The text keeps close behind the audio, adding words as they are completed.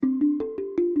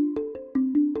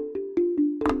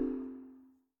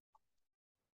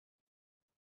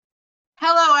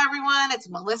everyone. It's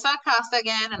Melissa Acosta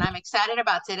again, and I'm excited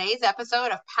about today's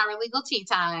episode of Paralegal Tea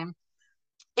Time.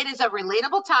 It is a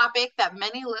relatable topic that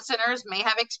many listeners may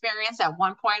have experienced at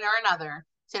one point or another.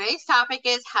 Today's topic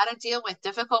is how to deal with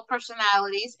difficult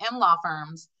personalities in law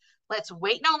firms. Let's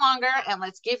wait no longer and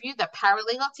let's give you the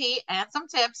paralegal tea and some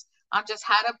tips on just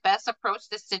how to best approach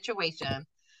this situation.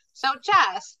 So,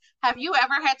 Jess, have you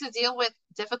ever had to deal with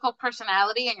difficult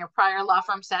personality in your prior law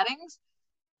firm settings?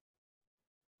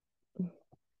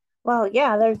 Well,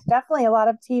 yeah, there's definitely a lot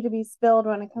of tea to be spilled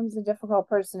when it comes to difficult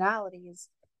personalities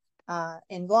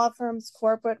in law firms,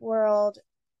 corporate world.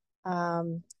 I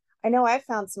know I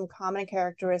found some common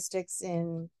characteristics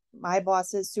in my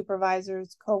bosses,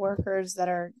 supervisors, coworkers that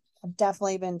have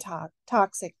definitely been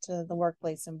toxic to the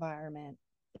workplace environment.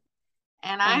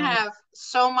 And I have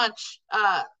so much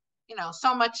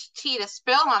tea to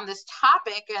spill on this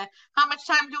topic. How much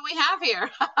time do we have here?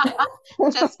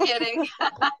 Just kidding.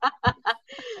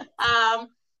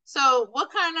 So what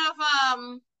kind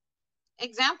of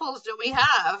examples do we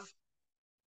have?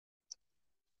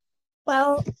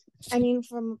 Well, I mean,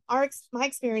 from my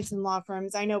experience in law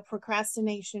firms, I know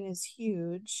procrastination is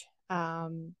huge.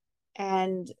 And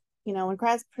when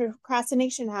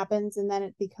procrastination happens and then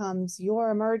it becomes your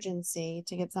emergency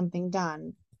to get something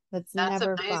done, that's That's a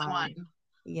never big fun. one.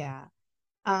 Yeah.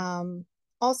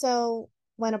 Also,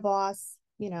 when a boss,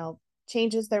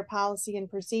 changes their policy and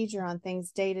procedure on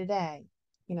things day to day,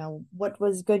 what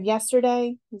was good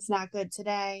yesterday is not good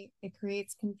today. It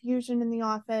creates confusion in the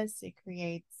office. It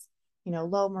creates,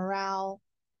 low morale.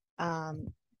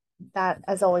 That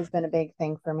has always been a big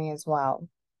thing for me as well.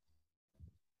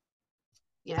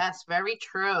 Yes, very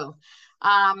true.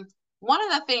 One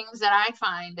of the things that I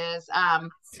find is,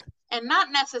 and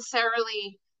not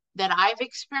necessarily that I've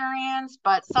experienced,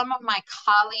 but some of my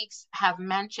colleagues have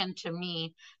mentioned to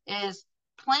me, is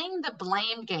playing the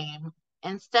blame game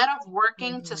instead of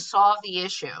working to Mm-hmm. solve the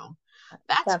issue.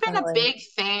 That's been a Definitely. big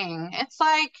thing. It's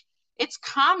like it's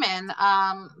common,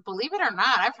 believe it or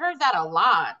not. I've heard that a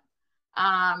lot.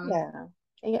 Um, Yeah.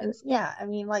 Yeah. it's Yeah. I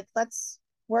mean, like, let's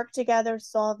work together,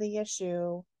 solve the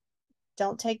issue.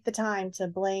 Don't take the time to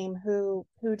blame who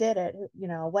did it.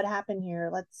 What happened here.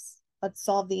 Let's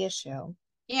solve the issue.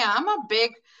 yeah,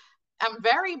 I'm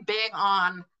very big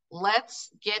on let's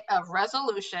get a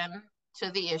resolution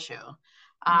to the issue.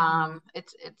 Mm-hmm.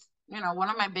 It's one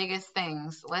of my biggest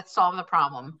things. Let's solve the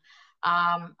problem.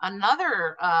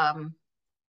 Another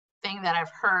thing that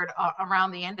I've heard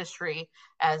around the industry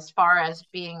as far as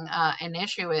being an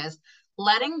issue is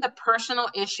letting the personal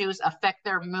issues affect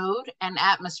their mood and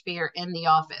atmosphere in the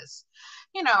office.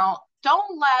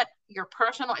 Don't let your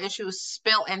personal issues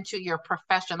spill into your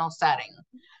professional setting.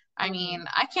 I Mm-hmm. mean,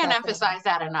 I can't Definitely. emphasize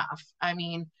that enough. I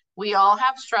mean, we all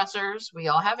have stressors, we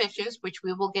all have issues, which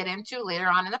we will get into later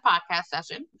on in the podcast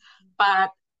session. But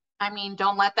I mean,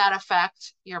 don't let that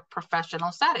affect your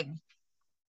professional setting.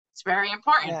 It's very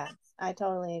important. Yeah, I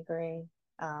totally agree.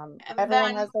 And Everyone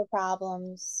then, has their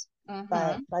problems,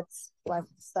 but mhm,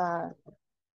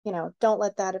 don't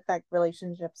let that affect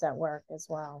relationships at work as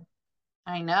well.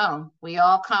 I know we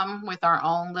all come with our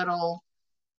own little,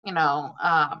 you know,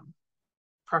 um,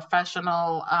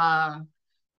 professional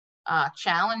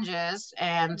challenges,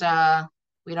 and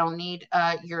we don't need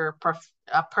your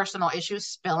personal issues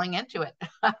spilling into it.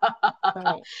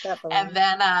 Right, And definitely.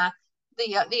 then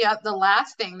the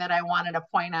last thing that I wanted to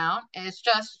point out is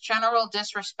just general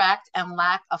disrespect and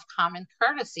lack of common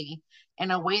courtesy in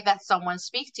a way that someone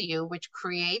speaks to you, which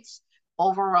creates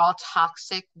overall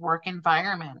toxic work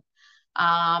environment.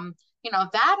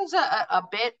 That is a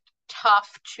bit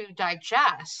tough to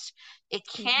digest. It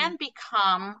Hmm. can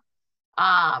become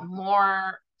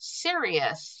more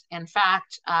serious. In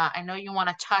fact, I know you want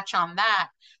to touch on that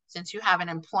since you have an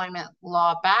employment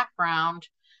law background.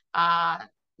 Uh,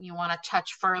 you want to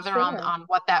touch further on, Sure, on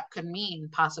what that could mean,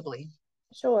 possibly.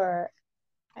 sure.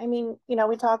 I mean,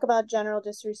 we talk about general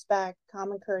disrespect,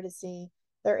 common courtesy.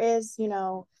 There is,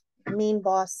 mean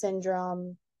boss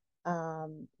syndrome.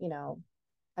 Um, you know,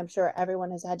 I'm sure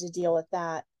everyone has had to deal with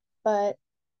that. But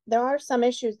there are some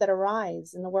issues that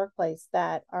arise in the workplace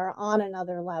that are on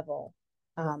another level,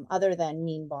 other than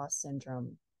mean boss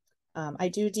syndrome. I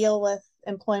do deal with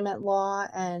employment law,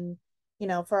 and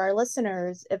for our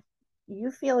listeners, if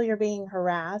you feel you're being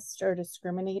harassed or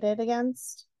discriminated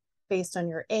against based on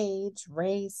your age,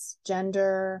 race,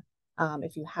 gender,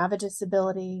 if you have a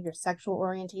disability, your sexual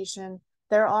orientation,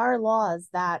 there are laws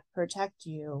that protect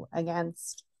you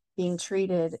against being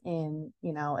treated in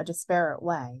a disparate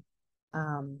way.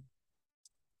 Um,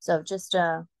 so just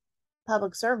a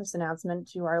public service announcement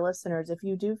to our listeners: if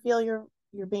you do feel you're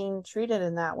being treated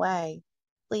in that way,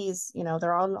 please,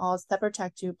 they're all to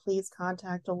protect you. Please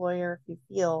contact a lawyer if you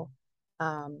feel,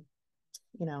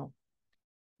 you know,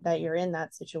 that you're in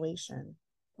that situation.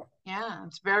 Yeah,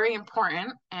 it's very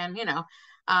important. And,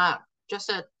 just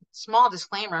a small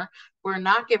disclaimer, we're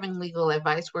not giving legal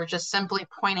advice. We're just simply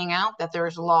pointing out that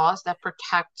there's laws that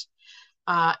protect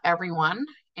everyone.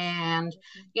 And,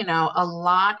 a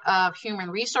lot of human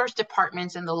resource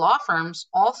departments in the law firms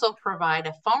also provide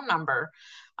a phone number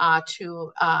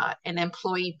to an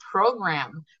employee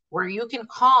program where you can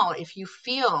call if you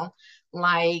feel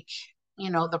like,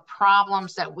 the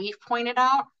problems that we've pointed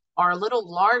out are a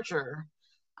little larger,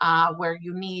 where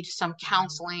you need some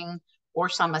counseling or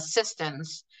some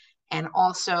assistance. And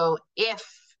also, if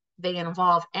they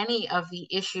involve any of the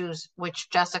issues which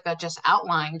Jessica just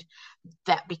outlined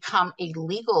that become a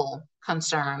legal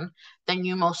concern, then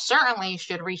you most certainly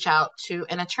should reach out to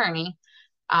an attorney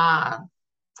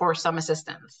for some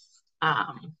assistance.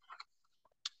 Now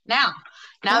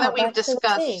that we've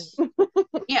discussed,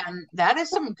 yeah, that is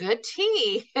some good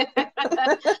tea.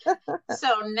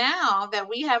 So now that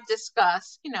we have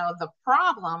discussed, the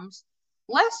problems,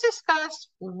 let's discuss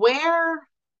where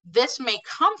this may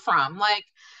come from. Like,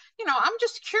 I'm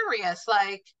just curious,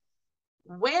 like,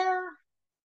 where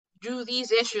do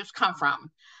these issues come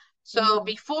from? So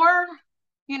before,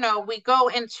 we go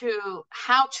into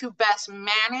how to best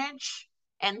manage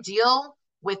and deal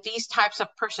with these types of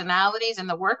personalities in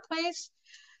the workplace,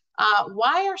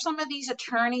 why are some of these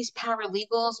attorneys,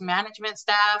 paralegals, management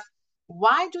staff,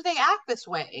 why do they act this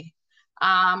way?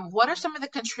 What are some of the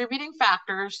contributing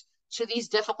factors to these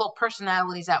difficult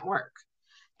personalities at work?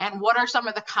 And what are some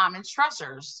of the common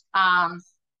stressors?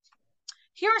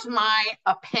 Here's my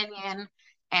opinion,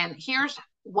 and here's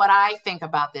what I think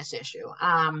about this issue.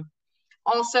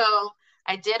 Also,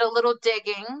 I did a little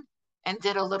digging and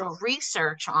did a little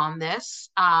research on this.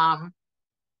 And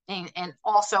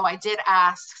also I did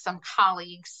ask some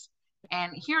colleagues,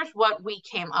 and here's what we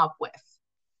came up with.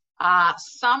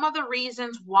 Some of the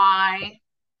reasons why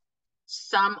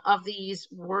some of these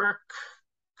work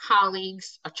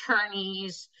colleagues,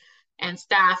 attorneys, and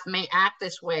staff may act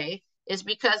this way is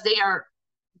because they are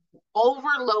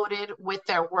overloaded with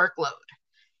their workload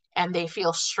and they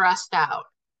feel stressed out.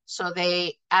 So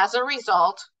they, as a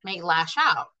result, may lash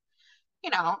out.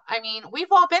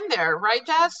 We've all been there, right,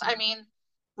 Jess?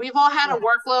 We've all had a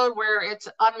workload where it's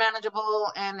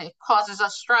unmanageable and it causes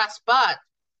us stress, but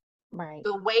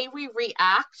the way we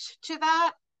react to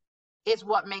that is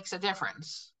what makes a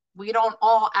difference. We don't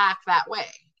all act that way.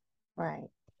 Right.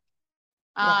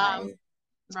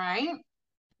 Right?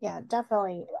 Yeah,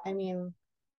 definitely.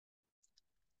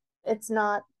 It's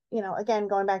not, again,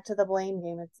 going back to the blame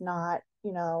game, it's not,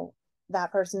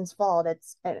 that person's fault.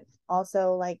 It's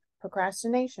also like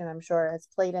procrastination, I'm sure, has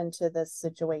played into this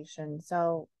situation.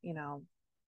 So,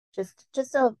 just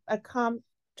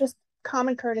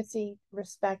common courtesy,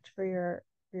 respect for your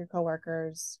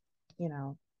coworkers,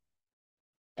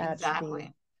 that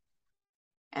exactly.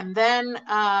 And then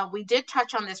we did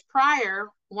touch on this prior.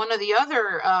 One of the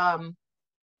other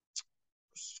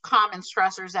common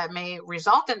stressors that may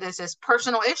result in this is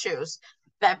personal issues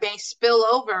that may spill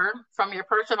over from your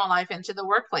personal life into the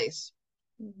workplace.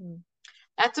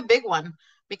 That's a big one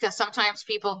because sometimes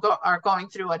people are going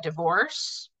through a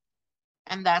divorce,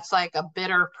 and that's like a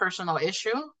bitter personal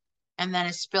issue, and then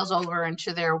it spills over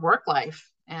into their work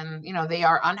life, and they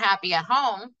are unhappy at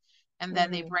home, and then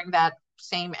they bring that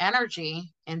same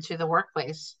energy into the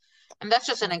workplace. And that's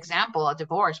just an example, a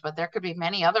divorce, but there could be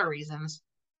many other reasons.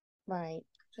 Right.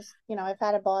 Just, I've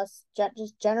had a boss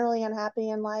just generally unhappy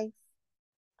in life.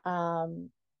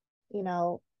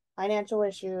 Financial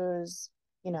issues,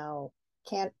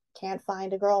 can't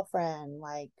find a girlfriend,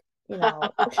 like,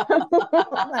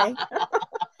 like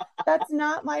that's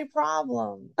not my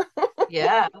problem.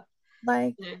 Yeah.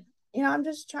 Like, I'm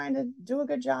just trying to do a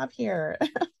good job here.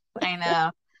 I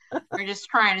know. We're just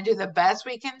trying to do the best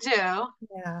we can do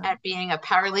at being a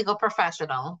paralegal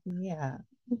professional. Yeah.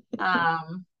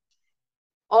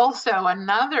 Also,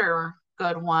 another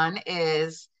good one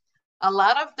is a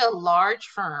lot of the large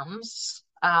firms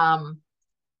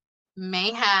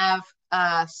may have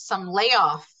some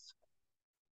layoff,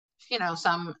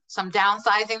 some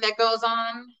downsizing that goes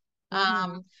on.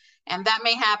 And that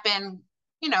may happen,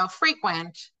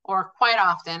 frequent or quite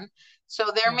often.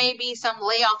 So there may be some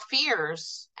layoff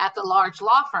fears at the large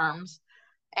law firms.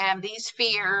 And these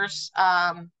fears,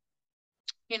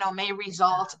 may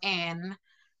result in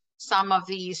some of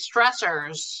these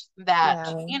stressors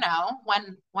that,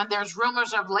 when there's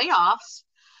rumors of layoffs,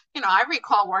 I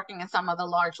recall working in some of the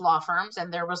large law firms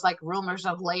and there was like rumors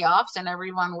of layoffs and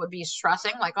everyone would be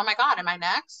stressing like, oh my God, am I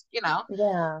next?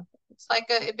 Yeah. it's like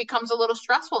it becomes a little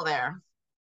stressful there.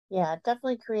 Yeah, it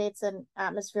definitely creates an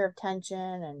atmosphere of tension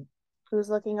and who's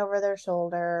looking over their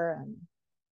shoulder and,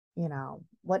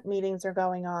 what meetings are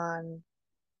going on.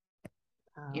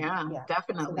 Yeah, Yeah, so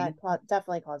definitely. that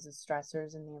definitely causes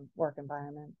stressors in the work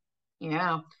environment.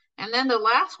 Yeah. And then the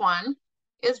last one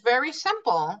is very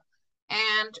simple,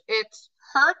 and it's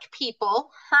hurt people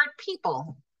hurt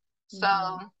people. So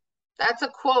Hmm. that's a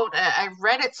quote. I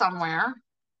read it somewhere,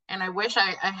 and I wish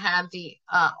I had the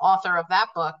author of that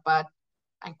book, but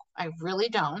I really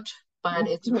don't. But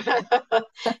it's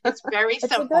it's very It's a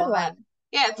good simple that, one.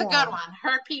 yeah, it's a good Yeah, one.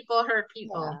 Hurt people.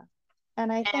 yeah.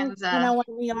 And I think, And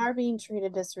when we are being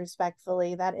treated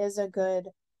disrespectfully, that is a good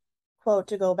quote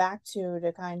to go back to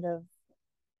kind of,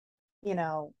 you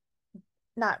know,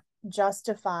 not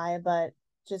justify, but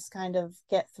just kind of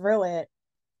get through it.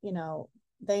 You know,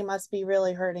 they must be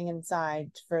really hurting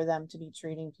inside for them to be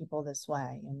treating people this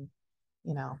way. And,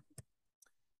 you know,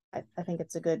 I think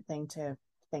it's a good thing to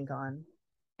think on.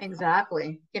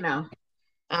 exactly,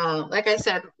 like I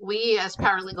said, we as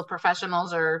paralegal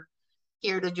professionals are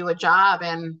here to do a job,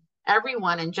 and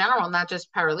everyone in general, not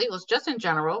just paralegals, just in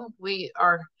general, we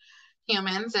are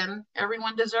humans, and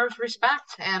everyone deserves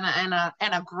respect and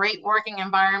a great working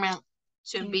environment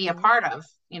to be a Mm-hmm. part of,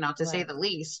 to say Right. the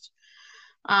least.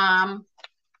 Um,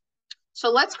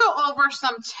 so let's go over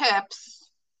some tips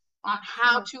on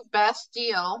how Sure. to best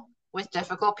deal with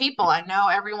difficult people. I know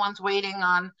everyone's waiting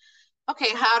on,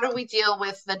 okay, how do we deal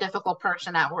with the difficult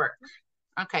person at work?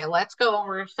 Okay, let's go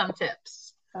over some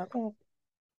tips. Okay.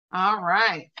 All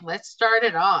right, let's start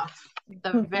it off.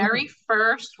 The very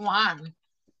first one,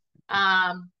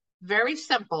 um, very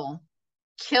simple.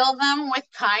 Kill them with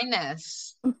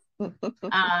kindness.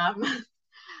 Um,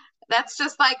 that's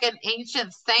just like an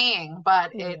ancient saying,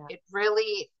 but it Yeah. it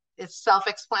really is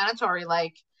self-explanatory.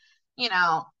 Like, you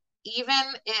know, even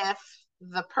if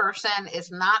the person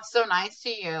is not so nice to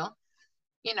you,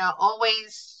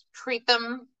 always treat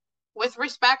them with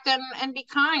respect and be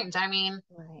kind. I mean,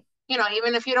 Right.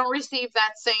 even if you don't receive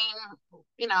that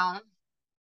you know,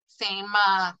 same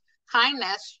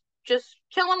kindness, just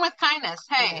kill them with kindness.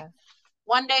 Hey, Yeah.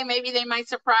 one day maybe they might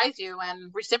surprise you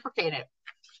and reciprocate it.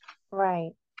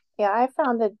 Right. Yeah. I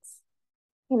found it's,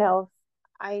 you know,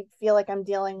 I feel like I'm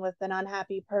dealing with an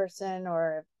unhappy person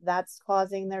or if that's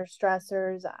causing their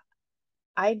stressors,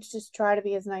 I just try to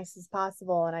be as nice as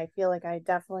possible. And I feel like I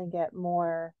definitely get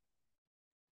more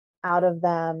out of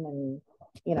them. And,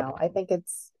 I think it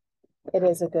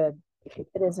is a good,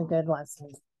 it is a good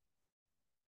lesson.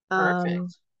 Um,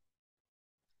 Perfect.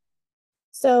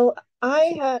 so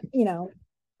I have,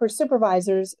 for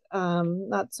supervisors,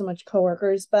 not so much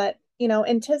coworkers, but,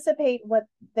 anticipate what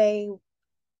they,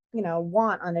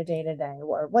 want on a day to day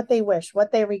or what they wish,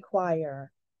 what they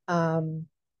require. Um,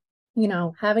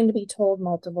 having to be told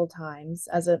multiple times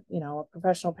as a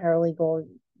professional paralegal,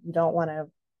 you don't want to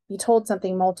be told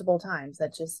something multiple times.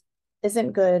 That just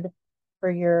isn't good for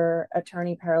your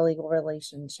attorney paralegal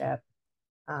relationship.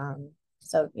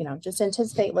 So, just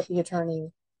anticipate what the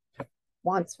attorney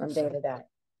wants from day to day.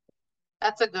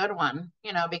 That's a good one,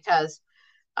 because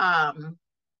um,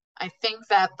 I think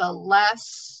that the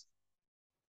less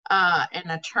an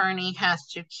attorney has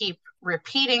to keep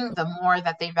repeating, the more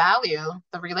that they value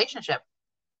the relationship.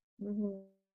 Mm-hmm.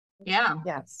 Yeah.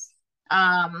 Yes.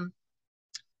 Um,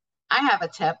 I have a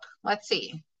tip. Let's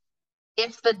see.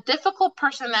 If the difficult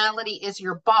personality is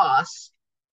your boss,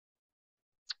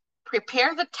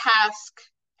 prepare the task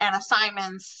and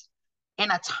assignments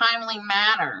in a timely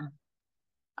manner.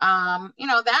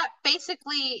 That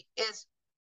basically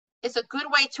is a good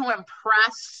way to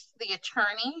impress the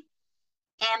attorney,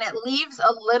 and it leaves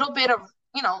a little bit of,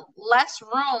 less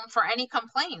room for any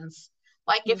complaints.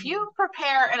 Like if Mm-hmm. you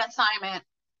prepare an assignment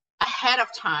ahead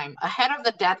of time, ahead of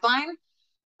the deadline,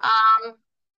 um,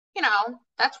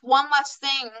 that's one less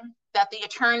thing that the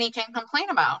attorney can complain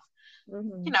about,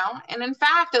 Mm-hmm. and in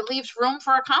fact, it leaves room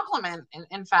for a compliment,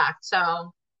 in fact.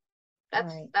 So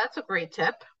that's Right. that's a great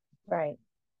tip. Right.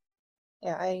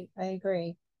 Yeah, I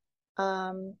agree.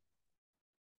 Um,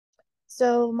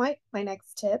 so my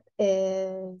next tip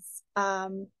is,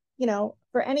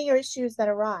 for any issues that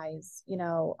arise,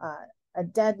 a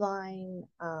deadline,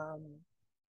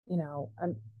 you know,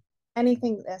 um,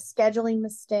 anything, a scheduling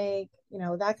mistake,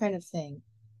 that kind of thing.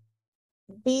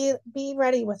 Be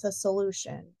ready with a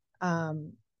solution.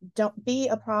 Don't be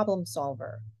a problem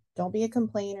solver. Don't be a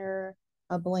complainer,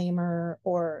 a blamer,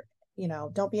 or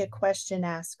don't be a question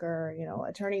asker.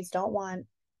 Attorneys don't want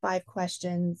five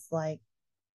questions. Like,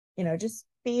 just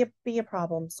be a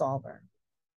problem solver.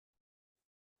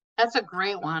 That's a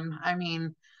great one. I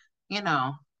mean, you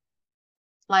know,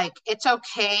 Like, it's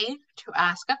okay to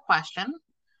ask a question.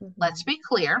 Let's be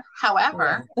clear.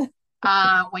 However,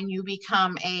 when you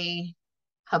become a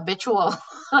habitual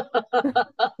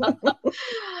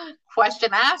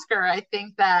question asker, I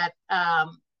think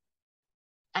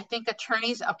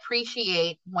attorneys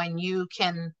appreciate when you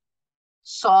can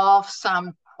solve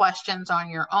some questions on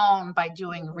your own by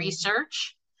doing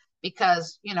research,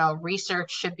 because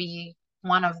research should be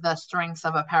one of the strengths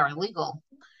of a paralegal,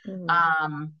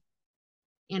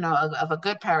 of a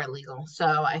good paralegal. So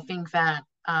I think that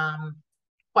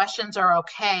questions are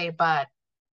okay, but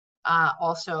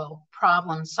also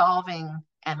problem solving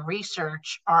and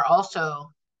research are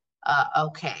also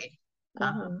okay.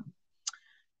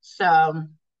 So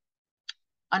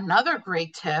another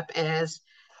great tip is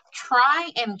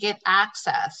try and get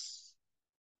access,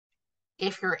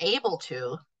 if you're able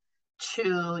to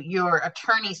your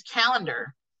attorney's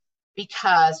calendar,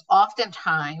 because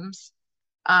oftentimes,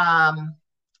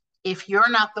 if you're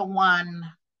not the one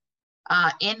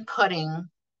inputting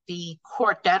the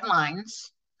court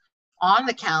deadlines on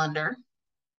the calendar,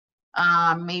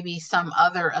 maybe some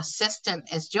other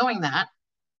assistant is doing that.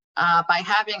 By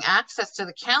having access to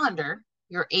the calendar,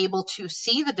 you're able to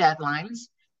see the deadlines,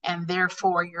 and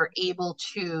therefore you're able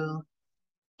to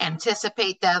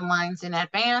anticipate deadlines in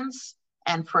advance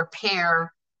and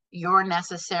prepare your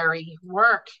necessary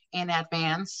work in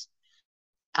advance,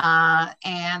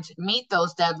 and meet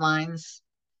those deadlines.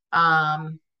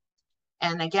 And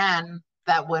again,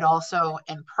 that would also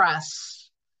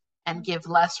impress and give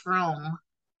less room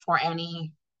for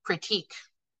any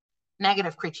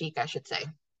negative critique, I should say.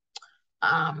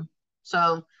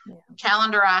 So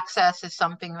calendar access is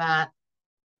something that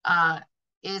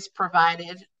is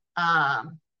provided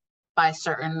by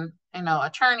certain,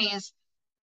 attorneys,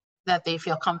 that they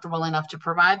feel comfortable enough to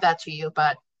provide that to you,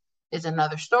 but is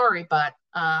another story. But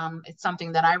it's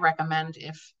something that I recommend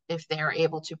if they're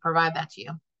able to provide that to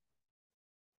you.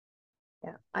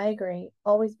 Yeah, I agree.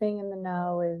 Always being in the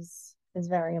know is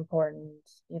very important.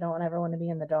 You don't ever want to be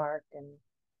in the dark, and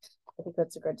I think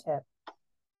that's a good tip.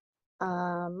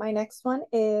 My next one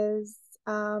is,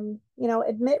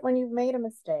 admit when you've made a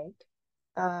mistake.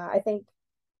 I think,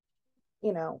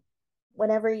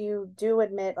 whenever you do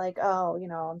admit, like, oh,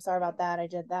 I'm sorry about that, I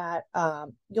did that,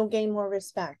 you'll gain more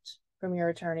respect from your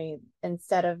attorney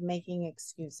instead of making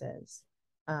excuses.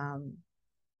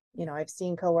 I've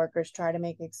seen coworkers try to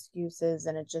make excuses,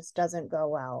 and it just doesn't go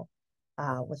well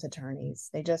with attorneys.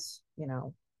 They just,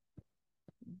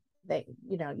 they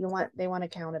want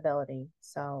accountability.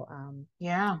 So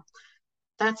yeah,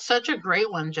 that's such a great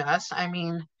one, Jess. I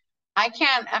mean, I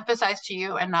can't emphasize to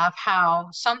you enough how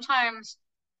sometimes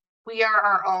we are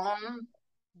our own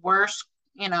worst,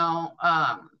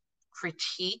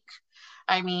 critique.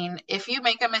 I mean, if you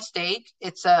make a mistake,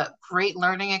 it's a great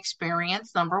learning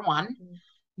experience, number one.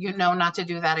 Not to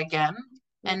do that again.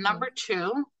 And number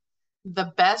two,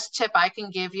 the best tip I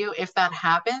can give you if that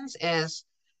happens is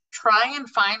try and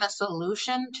find a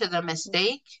solution to the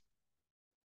mistake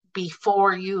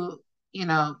before you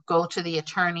go to the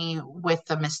attorney with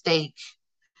the mistake,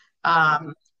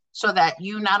 so that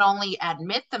you not only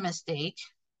admit the mistake,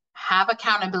 have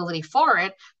accountability for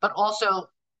it, but also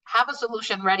have a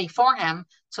solution ready for him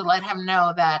to let him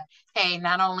know that, hey,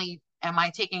 not only am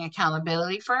I taking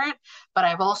accountability for it, but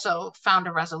I've also found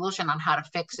a resolution on how to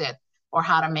fix it or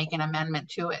how to make an amendment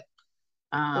to it.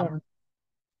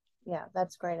 Yeah,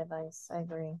 that's great advice. I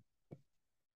agree.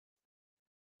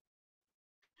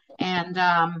 And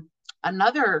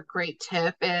another great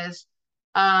tip is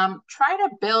try to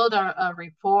build a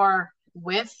rapport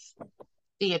with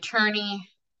the attorney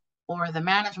or the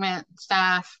management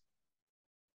staff.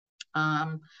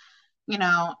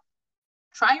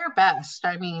 Try your best.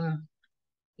 I mean,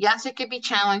 yes, it could be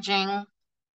challenging.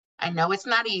 I know it's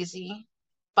not easy,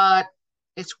 but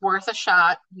it's worth a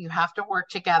shot. You have to work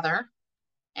together.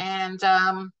 And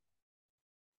why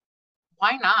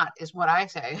not is what I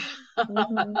say.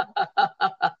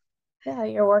 Yeah,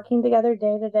 you're working together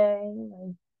day to day.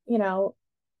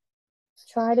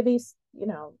 Try to be,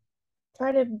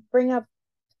 try to bring up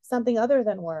something other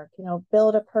than work,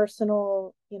 build a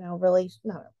personal, not a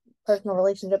personal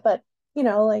relationship, but,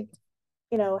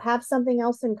 have something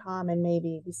else in common,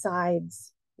 maybe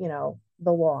besides, the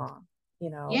law,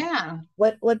 Yeah.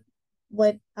 What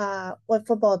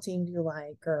football team do you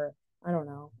like? Or I don't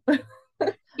know.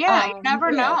 Yeah, you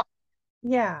never know.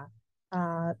 Yeah.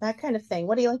 That kind of thing.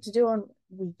 What do you like to do on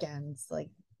weekends? Like,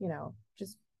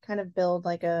 just kind of build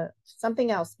like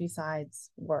something else besides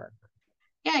work.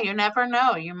 Yeah, you never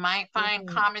know. You might find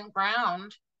common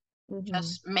ground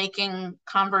just making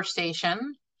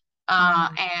conversation.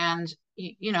 Mm-hmm. And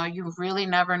you really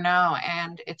never know,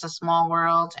 and it's a small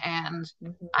world, and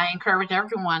Mm-hmm. I encourage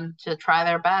everyone to try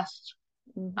their best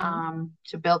Mm-hmm.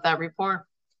 to build that rapport.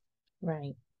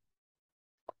 Right.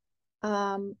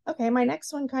 Okay, my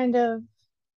next one kind of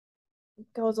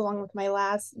goes along with my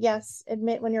last. Yes,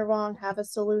 admit when you're wrong, have a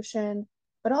solution,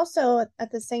 but also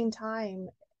at the same time,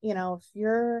 if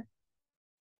you're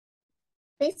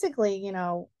basically,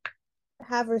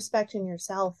 have respect in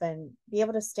yourself and be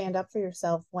able to stand up for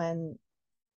yourself when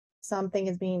something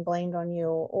is being blamed on you,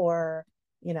 or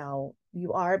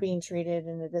you are being treated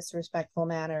in a disrespectful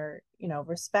manner,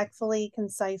 respectfully,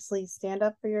 concisely stand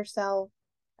up for yourself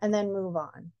and then move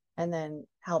on and then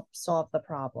help solve the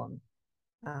problem.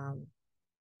 um,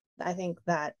 I think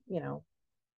that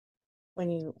when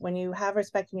you have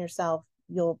respect in yourself,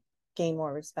 you'll gain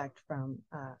more respect from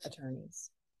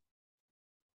attorneys.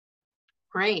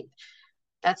 Great.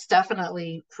 That's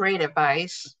definitely great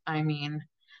advice. I mean,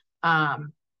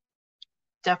 um,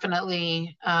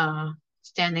 definitely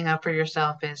standing up for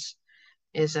yourself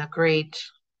is a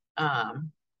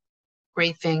um,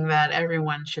 great thing that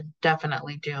everyone should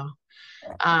definitely do.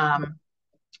 Um,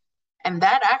 and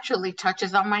that actually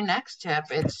touches on my next tip.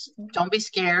 It's don't be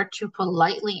scared to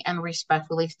politely and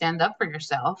respectfully stand up for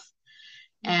yourself.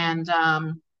 And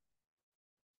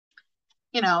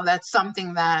that's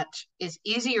something that is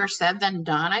easier said than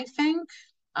done, I think,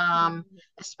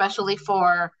 especially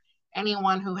for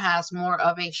anyone who has more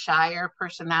of a shyer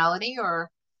personality,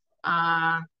 or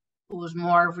uh, who's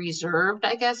more reserved,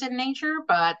 I guess, in nature.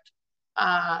 But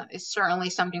it's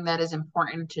certainly something that is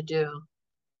important to do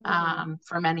Mm-hmm.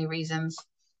 for many reasons.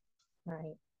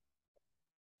 Right.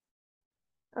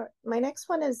 My next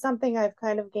one is something I've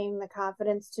kind of gained the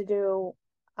confidence to do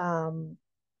um,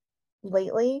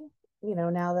 lately.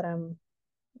 Now that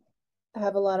I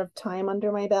have a lot of time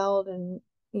under my belt, and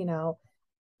you know,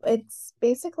 it's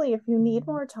basically, if you need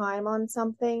more time on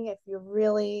something, if you're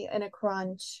really in a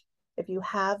crunch, if you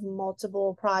have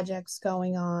multiple projects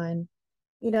going on,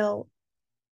 you know,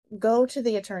 go to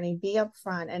the attorney, be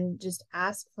upfront, and just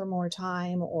ask for more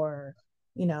time, or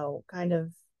kind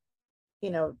of, you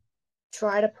know,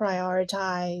 try to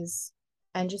prioritize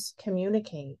and just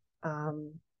communicate.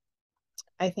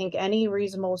 I think any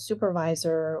reasonable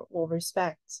supervisor will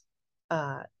respect,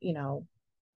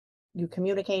 you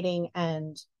communicating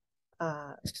and,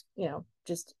 uh,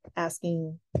 just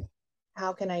asking,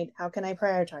 how can I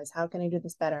prioritize? How can I do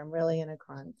this better? I'm really in a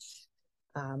crunch.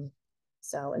 Um,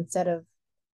 so instead of,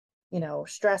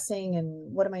 stressing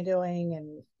and what am I doing?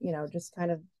 And, just kind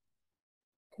of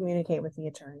communicate with the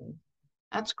attorney.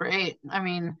 That's great. I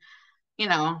mean, you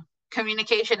know,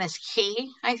 communication is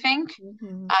key, I think.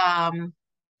 Mm-hmm. Um,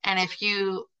 and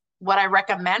what I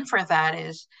recommend for that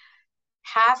is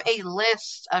have a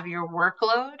list of your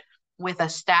workload with a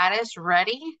status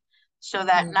ready, so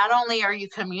that Mm-hmm. not only are you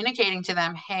communicating to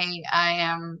them, hey, I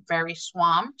am very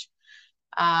swamped,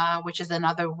 which is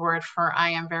another word for I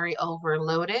am very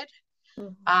overloaded.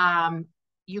 Mm-hmm. Um,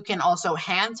 you can also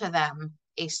hand to them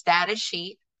a status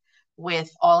sheet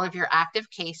with all of your active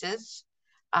cases,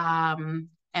 and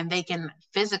they can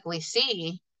physically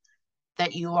see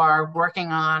that you are working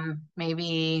on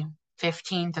maybe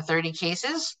 15 to 30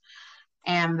 cases,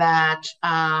 and that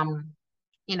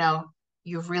you know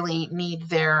you really need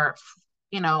their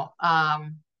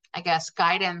I guess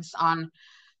guidance on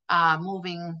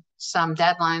moving some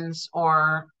deadlines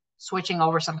or switching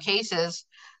over some cases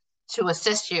to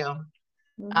assist you.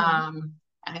 Mm-hmm.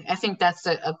 I think that's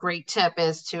a great tip,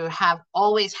 is to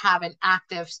always have an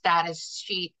active status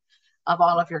sheet of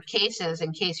all of your cases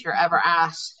in case you're ever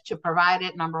asked to provide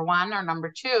it, number one, or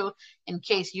number two, in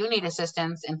case you need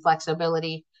assistance and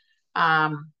flexibility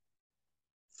um,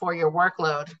 for your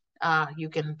workload. You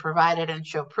can provide it and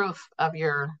show proof of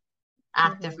your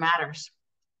active Mm-hmm. matters.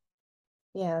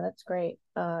 Yeah, that's great.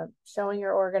 Showing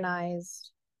you're organized,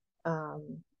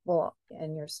 well,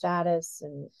 and your status,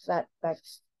 and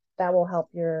that will help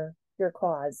your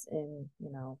cause in,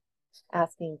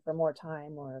 asking for more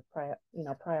time, or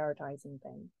prioritizing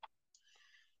things.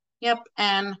 Yep.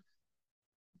 And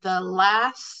the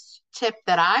last tip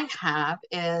that I have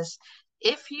is,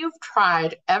 if you've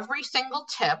tried every single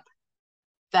tip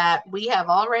that we have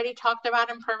already talked about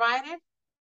and provided,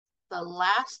 the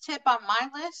last tip on my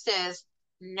list is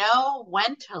know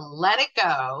when to let it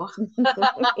go.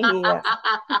 Yeah,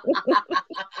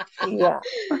 yeah.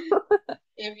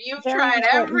 If you've Very tried important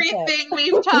tip. everything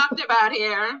we've talked about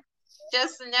here,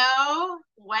 just know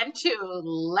when to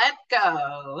let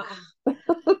go.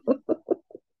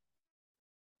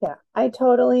 Yeah, I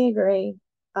totally agree.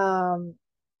 Um,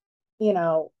 you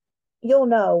know, you'll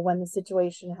know when the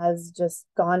situation has just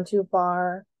gone too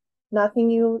far. nothing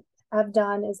you have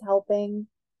done is helping.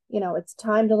 It's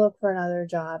time to look for another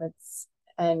job.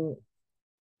 And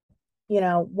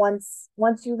once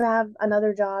you have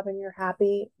another job and you're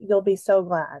happy, you'll be so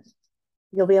glad.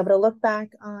 You'll be able to look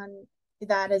back on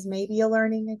that as maybe a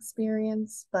learning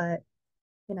experience, but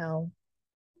you know,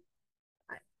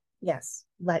 yes,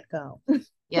 let go.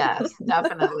 Yes,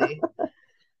 definitely.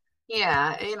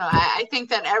 Yeah, I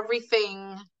think that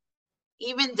everything,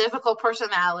 even difficult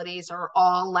personalities, are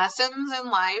all lessons in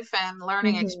life and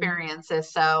learning Hmm.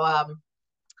 experiences. So,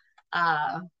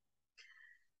 uh,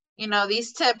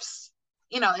 these tips,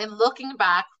 in looking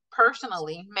back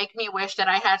personally, make me wish that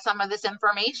I had some of this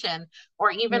information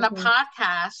or even a Hmm.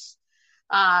 podcast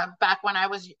back when I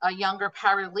was a younger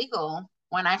paralegal,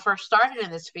 when I first started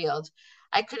in this field.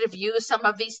 I could have used some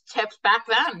of these tips back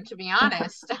then, to be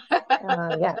honest.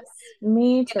 Yes,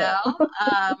 me you too. know,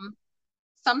 um,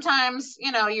 sometimes,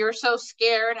 you're so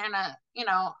scared, and,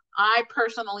 I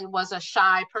personally was a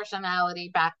shy personality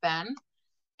back then.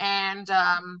 And,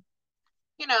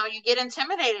 you get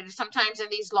intimidated sometimes in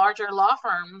these larger law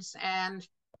firms. And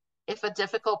if a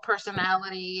difficult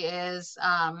personality is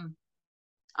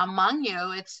among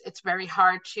you, it's very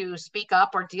hard to speak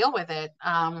up or deal with it.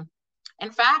 In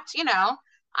fact,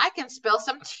 I can spill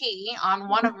some tea on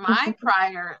one of my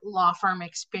prior law firm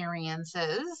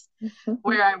experiences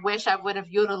where I wish I would have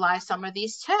utilized some of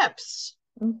these tips.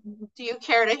 Do you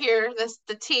care to hear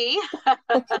the tea?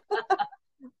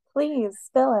 Please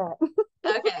spill it.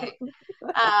 Okay.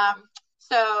 Um,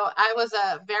 so I was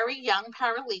a very young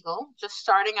paralegal, just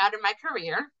starting out in my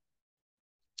career,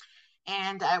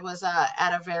 and I was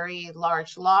at a very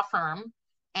large law firm.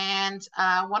 And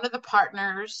one of the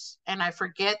partners, and I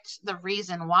forget the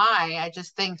reason why, I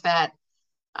just think that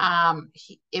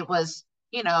it was,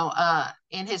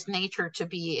 in his nature to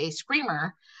be a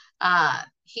screamer.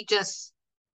 He just,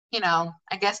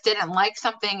 I guess didn't like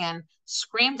something and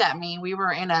screamed at me. We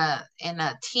were in a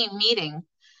team meeting,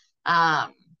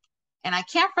 um, and I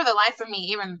can't for the life of me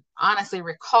even honestly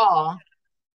recall.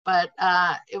 But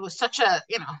it was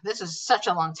this is such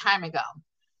a long time ago.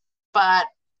 But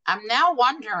I'm now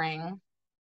wondering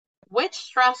which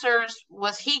stressors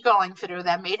was he going through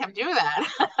that made him do that?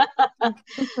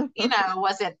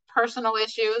 Was it personal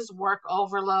issues, work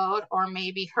overload, or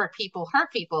maybe hurt people?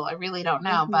 I really don't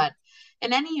know. Hmm. But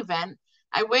in any event,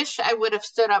 I wish I would have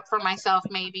stood up for myself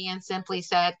maybe and simply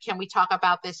said, can we talk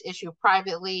about this issue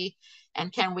privately?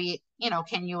 And can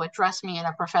you address me in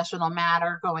a professional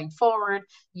manner going forward?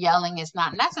 Yelling is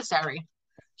not necessary.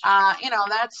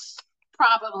 That's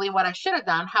probably what I should have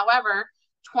done. However,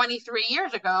 23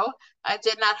 years ago, I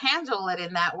did not handle it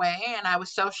in that way. And I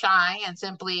was so shy and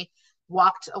simply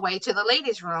walked away to the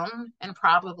ladies' room and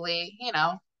probably,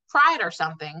 cried or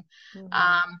something. Hmm.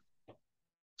 Um,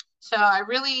 so I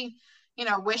really,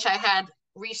 wish I had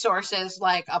resources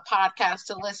like a podcast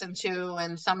to listen to,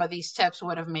 and some of these tips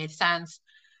would have made sense.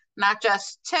 Not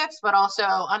just tips, but also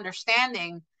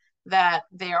understanding that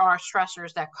there are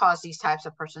stressors that cause these types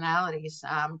of personalities.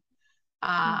 Um,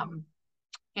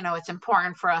 it's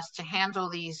important for us to handle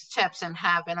these tips and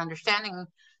have an understanding,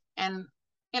 and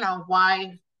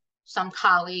why some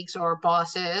colleagues or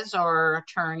bosses or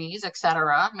attorneys,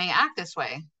 etc., may act this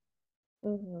way.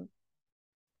 Hmm.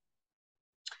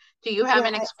 Do you have Yeah,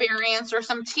 an experience or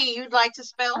some tea you'd like to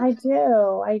spill? I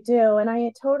do. I do. And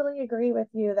I totally agree with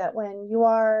you that when you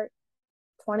are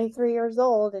 23 years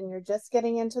old and you're just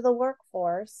getting into the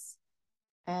workforce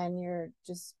and you're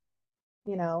just,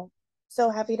 you know, so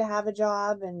happy to have a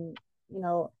job, and, you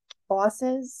know,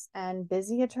 bosses and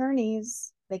busy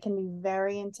attorneys, they can be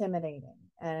very intimidating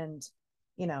and,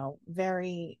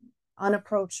 very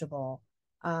unapproachable.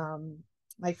 Um,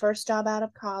 my first job out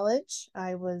of college,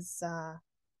 I was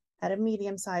at a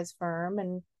medium-sized firm,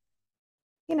 and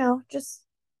just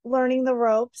learning the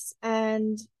ropes.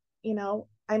 And,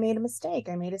 I made a mistake.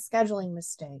 I made a scheduling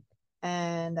mistake,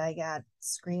 and I got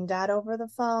screamed at over the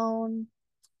phone.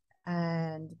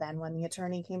 And then when the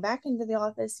attorney came back into the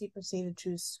office, he proceeded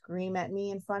to scream at me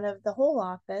in front of the whole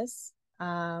office,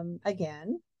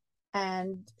 again,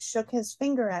 and shook his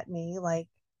finger at me like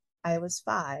I was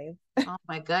five. Oh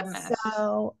my goodness.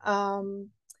 So,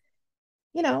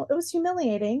 it was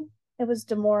humiliating. It was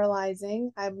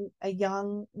demoralizing. I'm a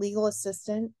young legal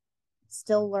assistant,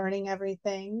 still learning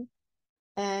everything.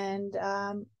 And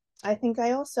I think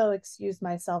I also excused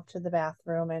myself to the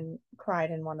bathroom and cried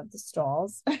in one of the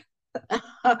stalls.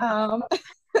 um,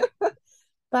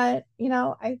 but,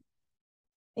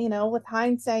 with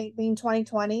hindsight being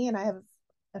 2020, and I have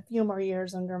a few more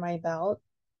years under my belt,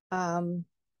 um,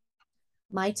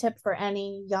 my tip for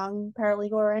any young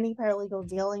paralegal or any paralegal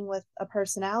dealing with a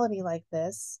personality like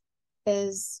this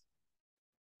is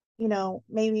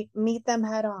maybe meet them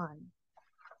head on,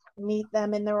 meet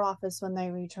them in their office when they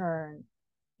return,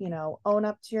 own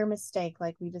up to your mistake,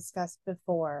 like we discussed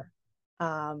before,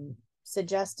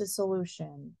 suggest a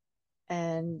solution,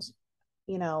 and,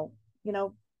 you know, you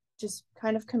know, just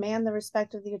kind of command the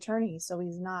respect of the attorney. So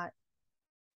he's not,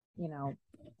 you know,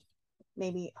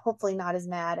 maybe hopefully not as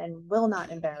mad and will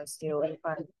not embarrass you in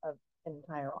front of an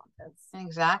entire office.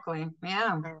 Exactly.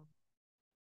 Yeah.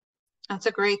 That's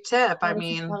a great tip. That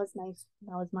was nice.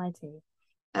 That was my tea.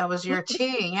 That was your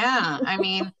tea. Yeah. I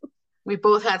mean, we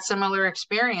both had similar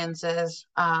experiences.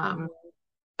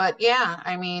 But yeah,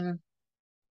 I mean,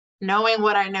 knowing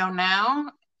what I know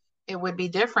now, it would be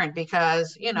different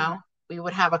because, we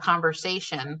would have a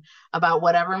conversation about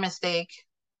whatever mistake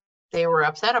they were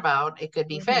upset about. It could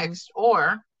be fixed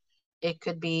or it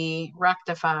could be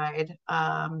rectified.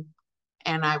 And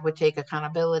I would take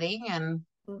accountability and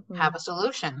have a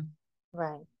solution.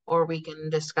 Right. Or we can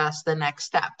discuss the next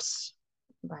steps.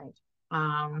 Right.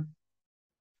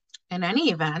 In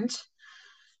any event,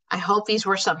 I hope these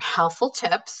were some helpful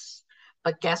tips.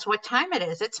 But guess what time it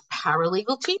is? It's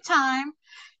paralegal tea time.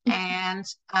 And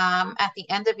at the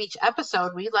end of each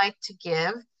episode, we like to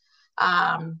give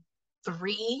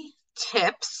 3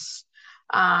 tips.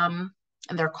 And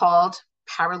they're called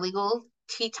paralegal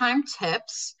tea time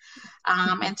tips.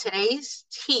 And today's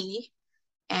tea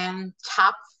and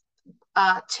top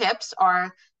tips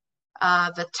are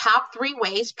the top 3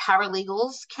 ways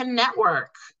paralegals can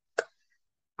network.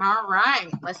 All right,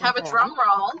 let's have a drum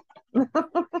roll.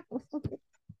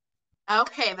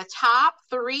 Okay, the top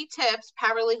 3 tips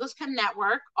paralegals can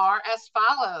network are as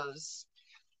follows.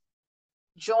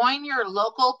 Join your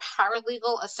local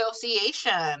paralegal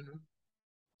association.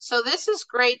 So this is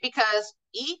great because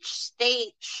each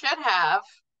state should have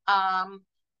a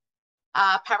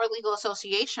paralegal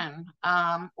association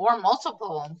or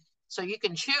multiple, so you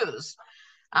can choose.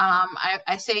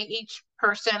 I say each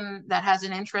person that has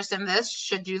an interest in this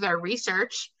should do their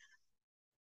research,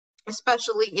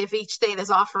 especially if each state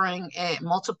is offering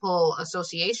multiple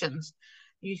associations.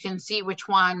 You can see which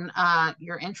one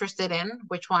you're interested in,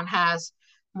 which one has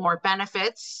more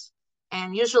benefits,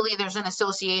 and usually there's an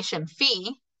association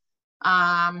fee.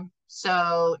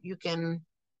 So you can,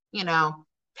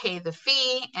 pay the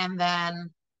fee and then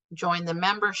join the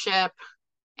membership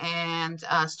and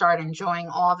start enjoying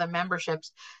all the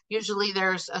memberships. Usually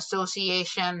there's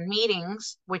association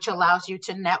meetings, which allows you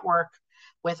to network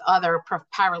with other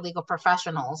paralegal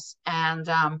professionals. And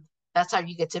that's how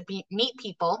you get to meet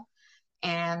people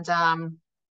and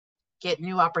get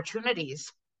new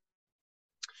opportunities.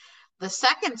 The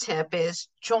second tip is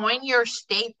join your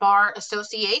state bar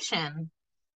association.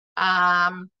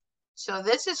 So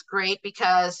this is great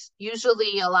because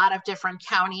usually a lot of different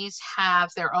counties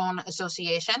have their own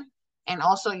association, and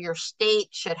also your state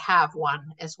should have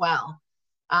one as well.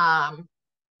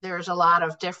 There's a lot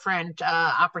of different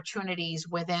opportunities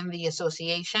within the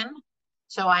association.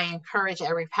 So I encourage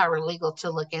every paralegal to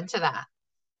look into that.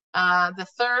 The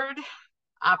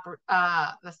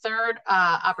third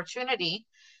opportunity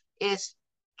is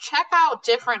check out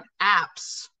different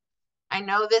apps. I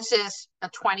know this is a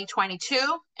 2022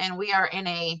 and we are in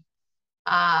a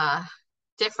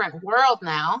different world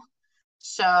now.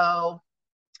 So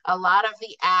a lot of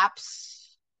the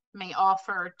apps may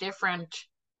offer different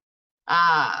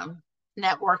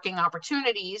networking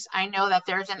opportunities. I know that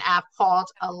there's an app called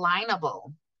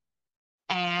Alignable,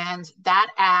 and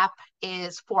that app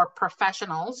is for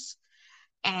professionals,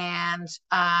 and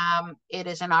it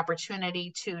is an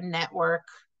opportunity to network.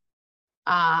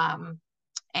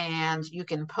 And you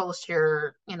can post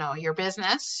your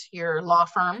business, your law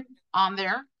firm on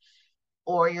there,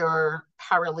 or your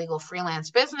paralegal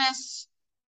freelance business,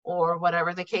 or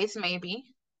whatever the case may be.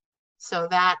 So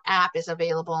that app is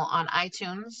available on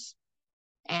iTunes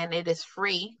and it is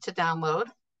free to download.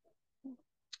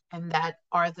 And that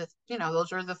are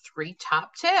those are the 3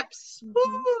 top tips.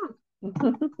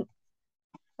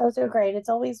 Those are great. It's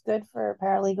always good for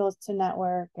paralegals to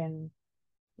network and,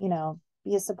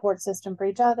 be a support system for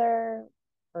each other,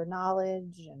 for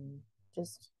knowledge, and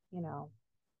just,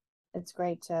 it's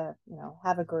great to,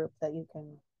 have a group that you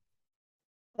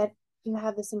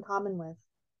have this in common with.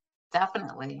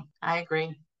 Definitely. I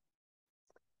agree.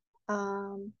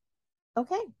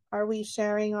 Okay. Are we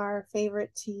sharing our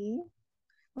favorite tea?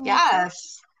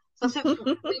 Yes. So since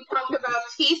we talked about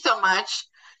tea so much,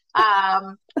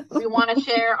 we want to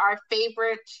share our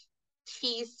favorite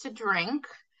teas to drink.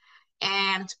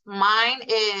 And mine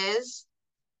is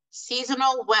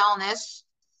Seasonal Wellness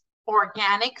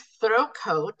Organic Throat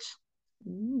Coat.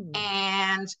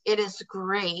 And it is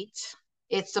great.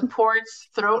 It supports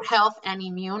throat health and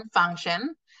immune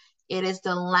function. It is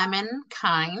the lemon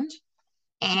kind,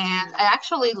 and I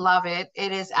actually love it.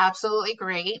 It is absolutely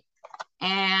great,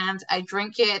 and I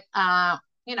drink it,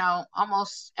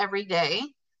 almost every day,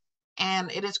 and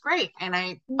it is great. And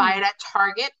I buy it at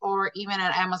Target or even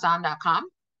at Amazon.com.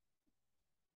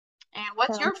 And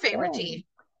what's your Sounds favorite good. tea?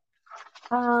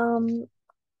 Um,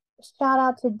 Shout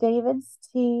out to David's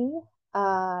Tea.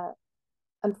 Uh,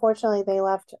 Unfortunately, they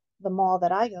left the mall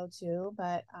that I go to,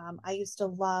 but I used to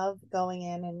love going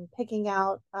in and picking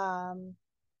out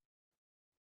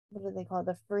what do they call it?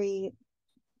 The free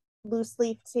loose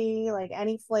leaf tea, like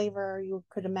any flavor you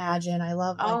could imagine. I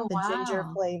love like Oh, the ginger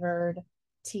wow. flavored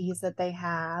teas that they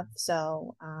have.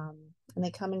 So, and they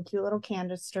come in cute little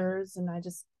canisters, and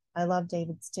I love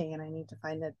David's Tea, and I need to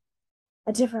find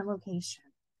a different location.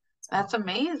 That's So,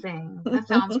 amazing. That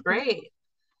sounds great.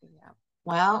 yeah,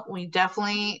 Well, we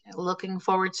definitely looking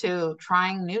forward to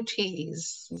trying new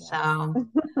teas. yes. So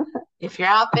if you're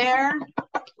out there,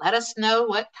 let us know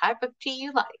what type of tea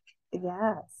you like.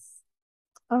 Yes.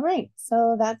 All right.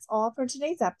 So that's all for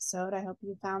today's episode. I hope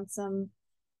you found some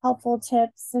helpful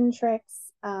tips and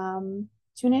tricks.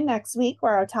 Tune in next week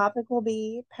where our topic will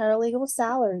be paralegal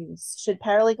salaries. Should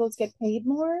paralegals get paid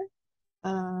more?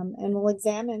 And we'll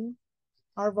examine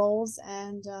our roles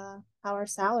and how our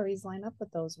salaries line up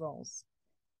with those roles.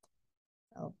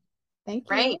 So thank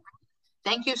Great. you.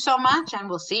 Thank you so much, and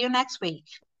we'll see you next week.